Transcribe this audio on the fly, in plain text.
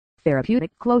Therapeutic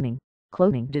cloning.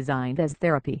 Cloning designed as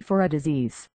therapy for a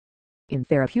disease. In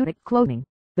therapeutic cloning,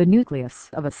 the nucleus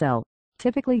of a cell,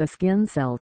 typically a skin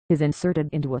cell, is inserted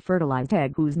into a fertilized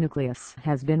egg whose nucleus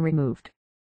has been removed.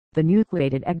 The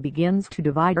nucleated egg begins to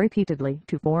divide repeatedly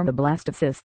to form a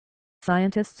blastocyst.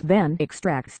 Scientists then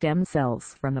extract stem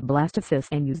cells from the blastocyst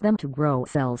and use them to grow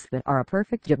cells that are a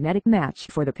perfect genetic match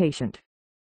for the patient.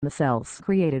 The cells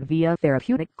created via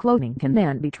therapeutic cloning can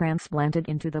then be transplanted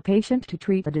into the patient to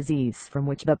treat the disease from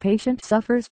which the patient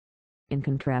suffers. In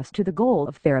contrast to the goal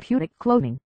of therapeutic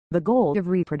cloning, the goal of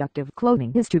reproductive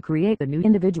cloning is to create a new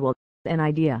individual, an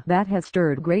idea that has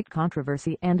stirred great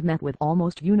controversy and met with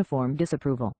almost uniform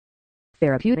disapproval.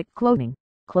 Therapeutic cloning.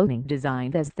 Cloning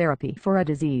designed as therapy for a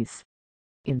disease.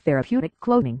 In therapeutic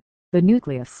cloning, the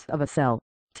nucleus of a cell,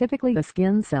 typically a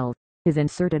skin cell, is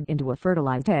inserted into a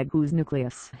fertilized egg whose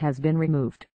nucleus has been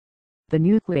removed. The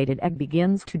nucleated egg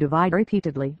begins to divide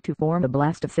repeatedly to form a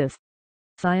blastocyst.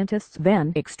 Scientists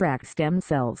then extract stem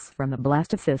cells from the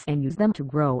blastocyst and use them to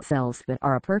grow cells that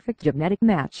are a perfect genetic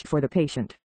match for the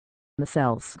patient. The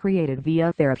cells created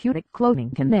via therapeutic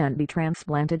cloning can then be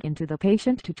transplanted into the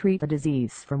patient to treat the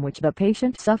disease from which the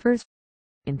patient suffers.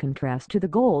 In contrast to the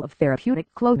goal of therapeutic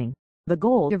cloning, the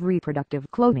goal of reproductive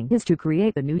cloning is to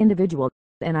create a new individual,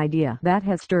 an idea that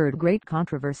has stirred great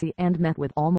controversy and met with almost